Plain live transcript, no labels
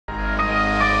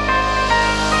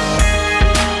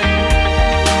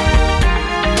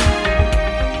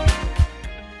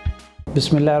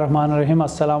बिस्मिल्लाहिर्रहमानिर्रहीम।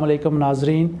 अस्सलाम वालेकुम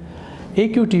नाज़रीन।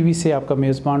 AQ TV से आपका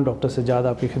मेज़बान डॉक्टर सज्जाद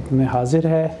आपकी खिदमत में हाज़िर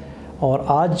है। और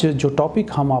आज जो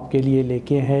टॉपिक हम आपके लिए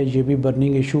लेके हैं ये भी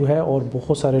बर्निंग इशू है और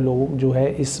बहुत सारे लोग जो है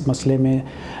इस मसले में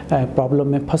प्रॉब्लम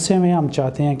में फंसे हुए हैं। हम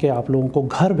चाहते हैं कि आप लोगों को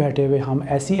घर बैठे हुए हम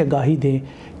ऐसी आगाही दें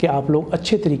कि आप लोग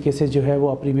अच्छे तरीके से जो है वो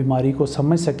अपनी बीमारी को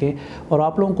समझ सकें और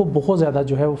आप लोगों को बहुत ज़्यादा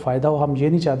जो है वो फ़ायदा हो। हम ये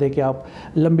नहीं चाहते कि आप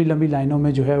लंबी लंबी लाइनों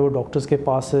में जो है वो डॉक्टर्स के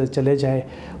पास चले जाएँ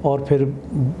और फिर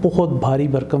बहुत भारी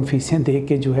भरकम फ़ीसें दे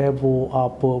के जो है वो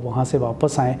आप वहाँ से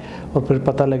वापस आएँ और फिर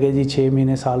पता लगे जी 6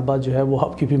 महीने साल बाद जो है वो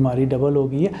आपकी बीमारी डबल हो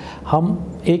गई है। हम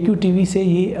AQ TV से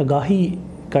ये आगाही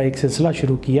का एक सिलसिला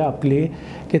शुरू किया आपके लिए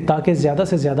कि ताकि ज़्यादा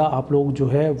से ज़्यादा आप लोग जो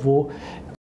है वो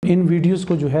इन वीडियोस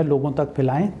को जो है लोगों तक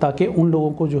फैलाएं ताकि उन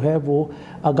लोगों को जो है वो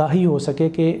आगाही हो सके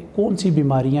कि कौन सी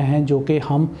बीमारियां हैं जो कि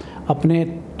हम अपने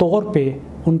तौर पे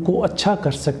उनको अच्छा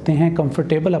कर सकते हैं,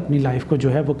 कंफर्टेबल अपनी लाइफ को जो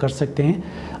है वो कर सकते हैं।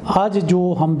 आज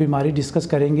जो हम बीमारी डिस्कस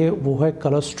करेंगे वो है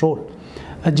कोलेस्ट्रॉल।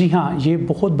 जी हाँ, ये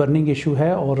बहुत बर्निंग इशू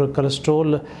है और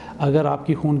कोलेस्ट्रॉल अगर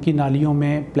आपकी खून की नालियों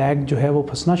में प्लेग जो है वो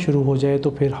फंसना शुरू हो जाए तो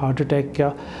फिर हार्ट अटैक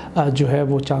का जो है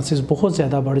वो चांसेस बहुत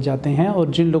ज़्यादा बढ़ जाते हैं। और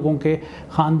जिन लोगों के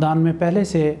ख़ानदान में पहले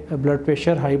से blood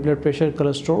pressure, high blood pressure,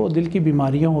 cholesterol और दिल की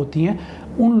बीमारियां होती हैं,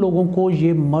 उन लोगों को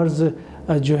ये मर्ज़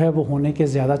जो है वो होने के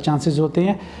ज़्यादा चांसेस होते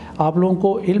हैं। आप लोगों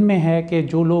को इल्म में है कि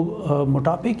जो लोग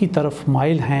मोटापे की तरफ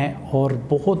माइल हैं और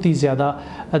बहुत ही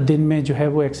ज़्यादा दिन में जो है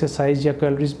वो एक्सरसाइज या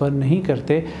कैलोरीज बर्न नहीं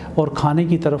करते और खाने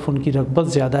की तरफ उनकी रग़बत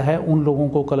ज़्यादा है, उन लोगों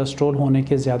को कोलेस्ट्रॉल होने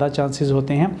के ज़्यादा चांसेस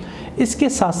होते हैं। इसके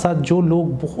साथ साथ जो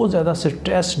लोग बहुत ज़्यादा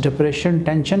स्ट्रेस, डिप्रेशन,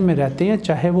 टेंशन में रहते हैं,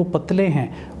 चाहे वो पतले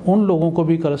हैं, उन लोगों को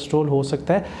भी कोलेस्ट्रॉल हो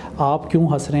सकता है। आप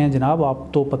क्यों हंस रहे हैं जनाब? आप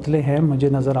तो पतले हैं, मुझे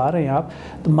नज़र आ रहे हैं आप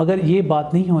तो, मगर ये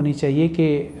बात नहीं होनी चाहिए कि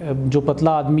जो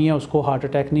पतला आदमी है उसको हार्ट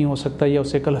अटैक नहीं हो सकता या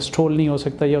उसे कोलेस्ट्रॉल नहीं हो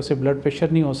सकता या उसे ब्लड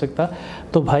प्रेशर नहीं हो सकता।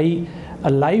 तो भाई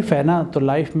लाइफ है ना, तो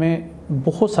लाइफ में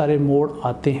बहुत सारे मोड़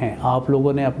आते हैं। आप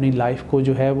लोगों ने अपनी लाइफ को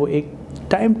जो है वो एक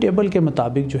टाइम टेबल के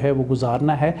मुताबिक जो है वो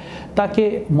गुजारना है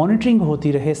ताकि मॉनिटरिंग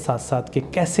होती रहे साथ साथ कि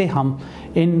कैसे हम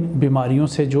इन बीमारियों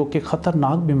से, जो कि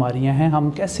ख़तरनाक बीमारियां हैं, हम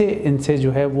कैसे इनसे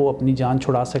जो है वो अपनी जान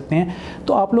छुड़ा सकते हैं।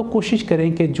 तो आप लोग कोशिश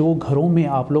करें कि जो घरों में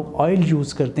आप लोग ऑयल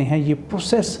यूज़ करते हैं ये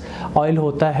प्रोसेस ऑयल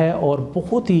होता है और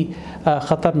बहुत ही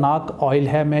ख़तरनाक ऑयल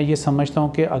है। मैं ये समझता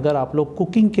हूँ कि अगर आप लोग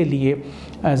कुकिंग के लिए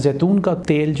जैतून का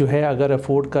तेल जो है अगर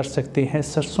अफोर्ड कर सकते हैं,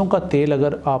 सरसों का तेल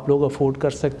अगर आप लोग अफोर्ड कर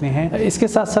सकते हैं, इसके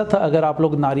साथ साथ अगर आप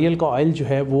लोग नारियल का ऑयल जो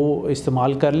है वो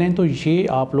इस्तेमाल कर लें तो ये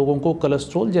आप लोगों को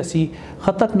कोलेस्ट्रॉल जैसी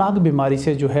ख़तरनाक बीमारी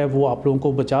से जो है वो आप लोगों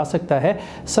को बचा सकता है।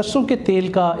 सरसों के तेल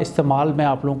का इस्तेमाल मैं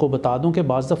आप लोगों को बता दूं कि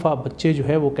बाज़ दफ़ा बच्चे जो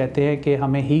है वो कहते हैं कि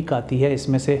हमें हीक आती है,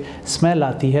 इसमें से स्मेल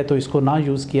आती है, तो इसको ना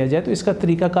यूज़ किया जाए। तो इसका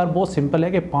तरीकाकार बहुत सिंपल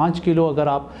है कि 5 किलो अगर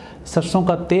आप सरसों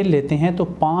का तेल लेते हैं तो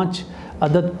 5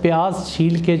 अदद प्याज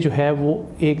छील के जो है वो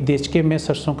एक देचके में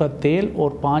सरसों का तेल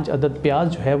और 5 अदद प्याज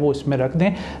जो है वो इसमें रख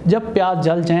दें। जब प्याज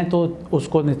जल जाएं तो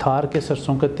उसको निथार के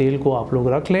सरसों के तेल को आप लोग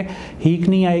रख लें, हीक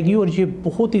नहीं आएगी और ये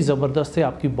बहुत ही ज़बरदस्त है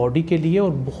आपकी बॉडी के लिए और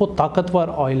बहुत ताकतवर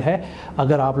ऑयल है।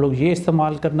 अगर आप लोग ये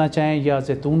इस्तेमाल करना चाहें या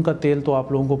जैतून का तेल, तो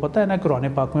आप लोगों को पता है ना, कुरान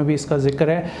पाक में भी इसका जिक्र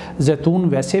है। जैतून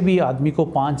वैसे भी आदमी को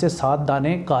 5 से 7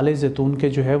 दाने काले जैतून के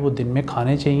जो है वो दिन में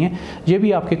खाने चाहिए। ये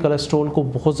भी आपके कोलेस्ट्रॉल को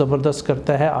बहुत ज़बरदस्त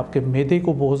करता है, आपके मैदे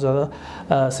को बहुत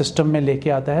ज़्यादा सिस्टम में लेके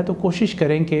आता है। तो कोशिश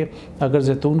करें कि अगर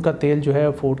जैतून का तेल जो है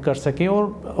अफोर्ड कर सकें। और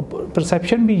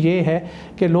परसेप्शन भी ये है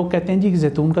कि लोग कहते हैं जी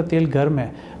जैतून का तेल गर्म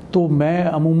है, तो मैं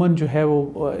अमूमन जो है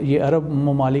वो ये अरब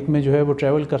ममालिक में जो है वो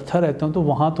ट्रैवल करता रहता हूँ, तो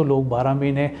वहाँ तो लोग 12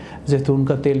 महीने जैतून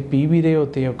का तेल पी भी रहे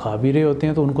होते हैं, खा भी रहे होते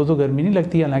हैं, तो उनको तो गर्मी नहीं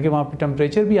लगती। हालांकि वहाँ पे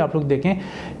टेम्परेचर भी आप लोग देखें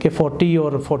कि 40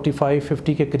 और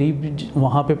 45-50 के करीब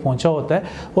वहाँ पे पहुँचा होता है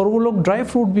और वो लोग ड्राई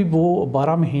फ्रूट भी वो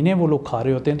 12 महीने वो लोग खा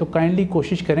रहे होते हैं। तो काइंडली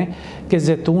कोशिश करें कि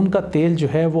जैतून का तेल जो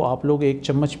है वो आप लोग 1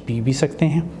 चम्मच पी भी सकते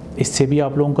हैं, इससे भी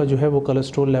आप लोगों का जो है वो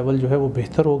कोलेस्ट्रॉल लेवल जो है वो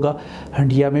बेहतर होगा।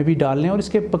 हंडिया में भी डाल लें। और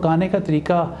इसके पकाने का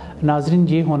तरीका नाजरीन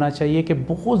ये होना चाहिए कि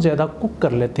बहुत ज़्यादा कुक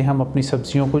कर लेते हैं हम अपनी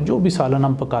सब्जियों को, जो भी सालन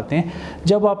हम पकाते हैं,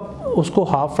 जब आप उसको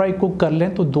हाफ़ फ्राई कुक कर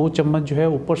लें तो 2 चम्मच जो है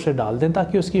ऊपर से डाल दें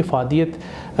ताकि उसकी इफ़ादियत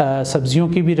सब्जियों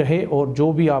की भी रहे। और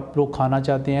जो भी आप लोग खाना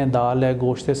चाहते हैं, दाल है,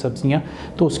 गोश्त है, सब्जियाँ,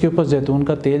 तो उसके ऊपर जैतून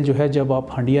का तेल जो है जब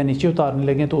आप हंडिया नीचे उतारने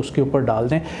लगें तो उसके ऊपर डाल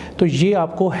दें, तो ये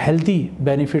आपको हेल्दी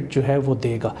बेनिफिट जो है वो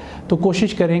देगा। तो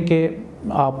कोशिश करें कि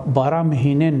आप 12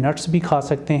 महीने नट्स भी खा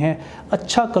सकते हैं।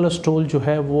 अच्छा कोलेस्ट्रॉल जो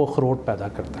है वो अखरोट पैदा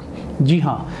करता है। जी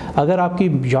हाँ, अगर आपकी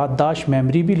याददाश्त,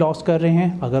 मेमोरी भी लॉस कर रहे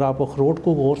हैं, अगर आप अखरोट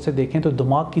को गौर से देखें तो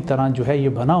दिमाग की तरह जो है ये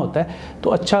बना होता है, तो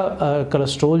अच्छा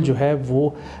कोलेस्ट्रॉल जो है वो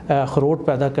अखरोट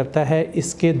पैदा करता है।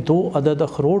 इसके 2 अदद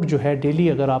अखरोट जो है डेली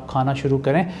अगर आप खाना शुरू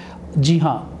करें, जी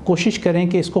हाँ, कोशिश करें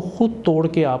कि इसको ख़ुद तोड़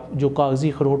के आप, जो कागज़ी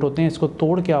अखरोट होते हैं इसको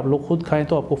तोड़ के आप लोग ख़ुद खाएं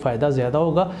तो आपको फ़ायदा ज़्यादा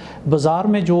होगा। बाज़ार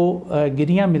में जो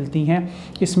गिरियाँ मिलती हैं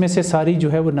इसमें से सारी जो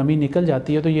है वो नमी निकल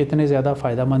जाती है, तो ये इतने ज़्यादा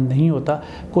फ़ायदेमंद नहीं होता।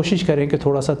 कोशिश करें कि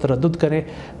थोड़ा सा तरद्दुद करें।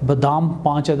 बादाम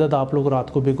 5 अदद आप लोग रात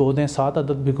को भिगो दें, 7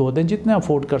 अदद भिगो दें, जितने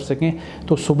अफोर्ड कर सकें,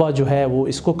 तो सुबह जो है वो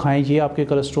इसको खाएँ। ये आपके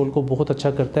कोलेस्ट्रॉल को बहुत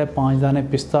अच्छा करता है। 5 दाने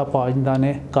पिस्ता, 5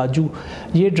 दाने काजू,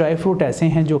 ये ड्राई फ्रूट ऐसे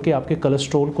हैं जो कि आपके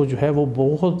कोलेस्ट्रॉल को जो है वो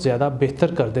बहुत ज़्यादा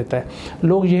बेहतर कर देता है।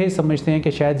 लोग यही समझते हैं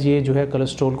कि शायद ये जो है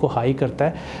कोलेस्ट्रॉल को हाई करता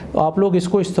है, तो आप लोग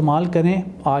इसको इस्तेमाल करें।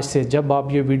 आज से जब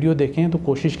आप ये वीडियो देखें तो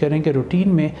कोशिश करें कि रूटीन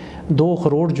में 2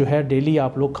 अखरोट जो है डेली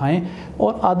आप लोग खाएं,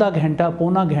 और आधा घंटा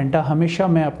पौना घंटा हमेशा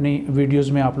मैं अपनी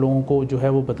वीडियोज़ में आप लोगों को जो है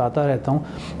वो बताता रहता हूँ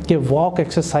कि वॉक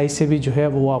एक्सरसाइज से भी जो है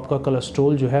वो आपका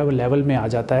कोलेस्ट्रॉल जो है वो लेवल में आ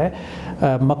जाता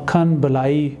है। मक्खन,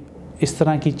 मलाई, इस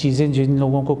तरह की चीज़ें जिन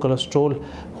लोगों को कोलेस्ट्रॉल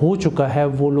हो चुका है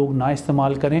वो लोग ना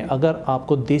इस्तेमाल करें। अगर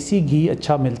आपको देसी घी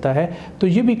अच्छा मिलता है तो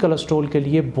ये भी कोलेस्ट्रॉल के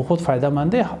लिए बहुत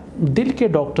फ़ायदेमंद है। दिल के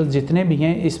डॉक्टर जितने भी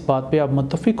हैं इस बात पे अब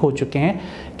मुत्तफ़िक हो चुके हैं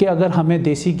कि अगर हमें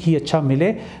देसी घी अच्छा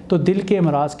मिले तो दिल के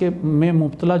अमराज के में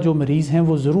मुब्तला जो मरीज़ हैं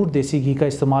वो ज़रूर देसी घी का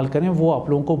इस्तेमाल करें। वो आप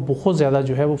लोगों को बहुत ज़्यादा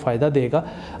जो है वो फ़ायदा देगा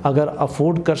अगर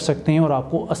अफोर्ड कर सकते हैं और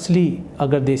आपको असली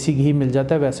अगर देसी घी मिल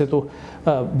जाता है। वैसे तो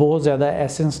बहुत ज़्यादा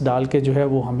एसेंस डाल के जो है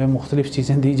वो हमें मुख्तलिफ़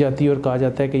चीज़ें दी जाती है और कहा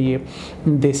जाता है कि ये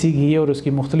देसी घी है और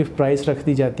उसकी मुख्तलिफ़ प्राइस रख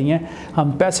दी जाती हैं।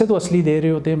 हम पैसे तो असली दे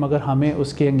रहे होते हैं मगर हमें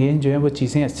उसके अगेंस्ट जो है वो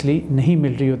चीज़ें असली नहीं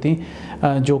मिल रही होती,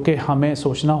 जो कि हमें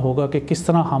सोचना होगा कि किस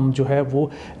तरह हम जो है वो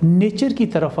नेचर की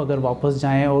तरफ अगर वापस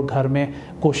जाएं और घर में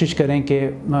कोशिश करें कि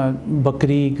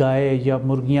बकरी, गाय या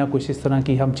मुर्गियाँ कुछ इस तरह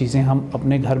की हम चीज़ें हम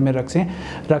अपने घर में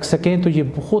रख सकें। तो ये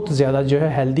बहुत ज़्यादा जो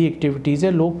है हेल्दी एक्टिविटीज़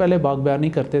है। लोग पहले बागबानी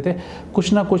करते थे,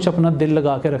 कुछ ना कुछ अपना दिल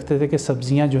लगा के रखते थे कि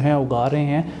सब्ज़ियाँ जो हैं उगा रहे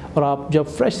हैं, और आप जब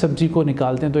फ्रेश सब्ज़ी को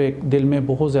निकालते हैं तो एक दिल में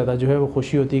बहुत ज़्यादा जो है वो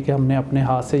खुशी होती है कि हमने अपने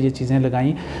हाथ से ये चीज़ें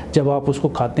लगाई। जब आप उसको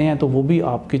खाते हैं तो वो भी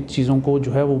आपकी चीज़ों को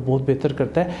जो है वो बहुत बेहतर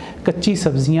करता है। कच्ची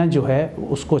सब्ज़ियाँ जो है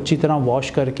उसको अच्छी तरह वॉश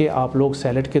करके आप लोग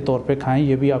सैलड के तौर पे खाएं,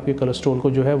 ये भी आपके कोलेस्ट्रॉल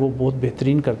को जो है वो बहुत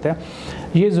बेहतरीन करता है।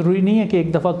 ये ज़रूरी नहीं है कि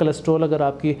एक दफ़ा कोलेस्ट्रॉल अगर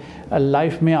आपकी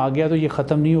लाइफ में आ गया तो ये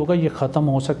ख़त्म नहीं होगा, ये ख़त्म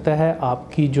हो सकता है।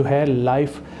 आपकी जो है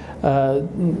लाइफ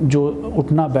जो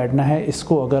उठना बैठना है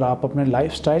इसको अगर आप अपने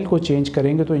लाइफस्टाइल को चेंज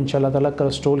करेंगे तो इंशाल्लाह ताला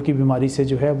कोलेस्ट्रॉल की बीमारी से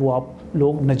जो है वो आप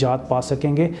लोग निजात पा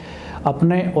सकेंगे।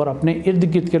 अपने और अपने इर्द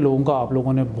गिर्द के लोगों का आप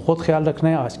लोगों ने बहुत ख्याल रखना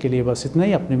है। आज के लिए बस इतना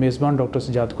ही। अपने मेज़बान डॉक्टर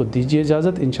सज्जाद को दीजिए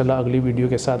इजाज़त। इंशाल्लाह अगली वीडियो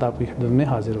के साथ आपकी खिदमत में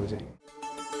हाजिर हो जाएंगे।